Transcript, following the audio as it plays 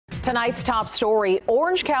Tonight's top story,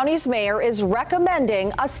 Orange County's mayor is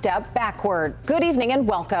recommending a step backward. Good evening and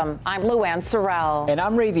welcome. I'm Luann Sorrell. And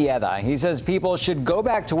I'm Ray Vieda. He says people should go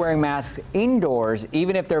back to wearing masks indoors,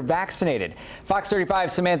 even if they're vaccinated. Fox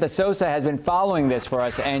 35's Samantha Sosa has been following this for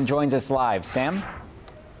us and joins us live. Sam?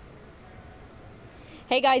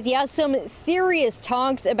 Hey guys, yeah, some serious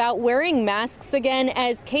talks about wearing masks again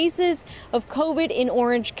as cases of COVID in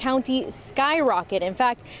Orange County skyrocket. In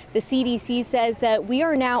fact, the CDC says that we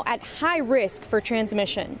are now at high risk for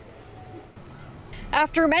transmission.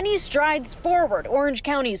 After many strides forward, Orange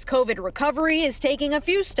County's COVID recovery is taking a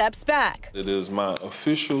few steps back. It is my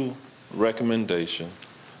official recommendation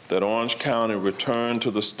that Orange County return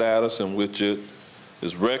to the status in which it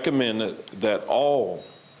is recommended that all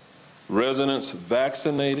residents,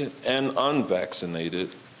 vaccinated and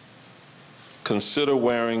unvaccinated, consider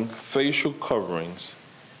wearing facial coverings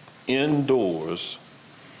indoors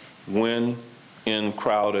when in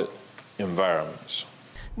crowded environments.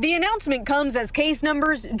 The announcement comes as case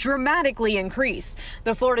numbers dramatically increase.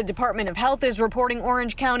 The Florida Department of Health is reporting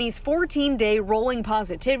Orange County's 14-day rolling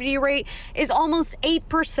positivity rate is almost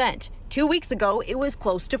 8%. 2 weeks ago, it was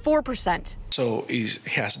close to 4%. So it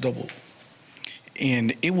has doubled.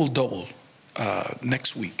 And it will double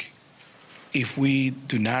next week if we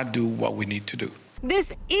do not do what we need to do.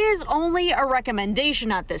 This is only a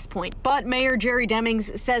recommendation at this point, but Mayor Jerry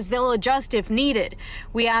Demings says they'll adjust if needed.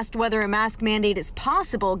 We asked whether a mask mandate is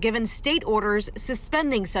possible given state orders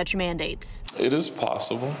suspending such mandates. It is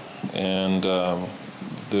possible, and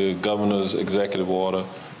the governor's executive order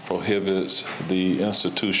prohibits the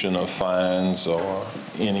institution of fines or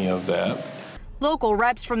any of that. Local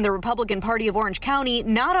reps from the Republican Party of Orange County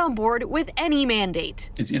not on board with any mandate.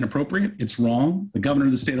 It's inappropriate. It's wrong. The governor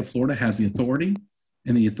of the state of Florida has the authority,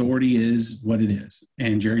 and the authority is what it is.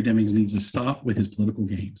 And Jerry Demings needs to stop with his political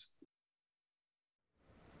games.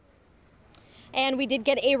 And we did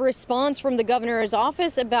get a response from the governor's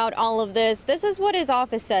office about all of this. This is what his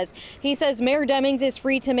office says. He says Mayor Demings is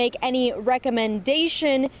free to make any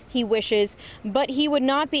recommendation he wishes, but he would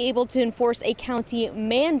not be able to enforce a county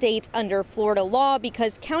mandate under Florida law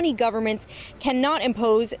because county governments cannot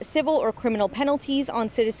impose civil or criminal penalties on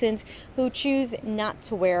citizens who choose not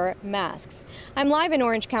to wear masks. I'm live in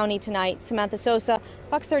Orange County tonight. Samantha Sosa,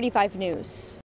 Fox 35 News.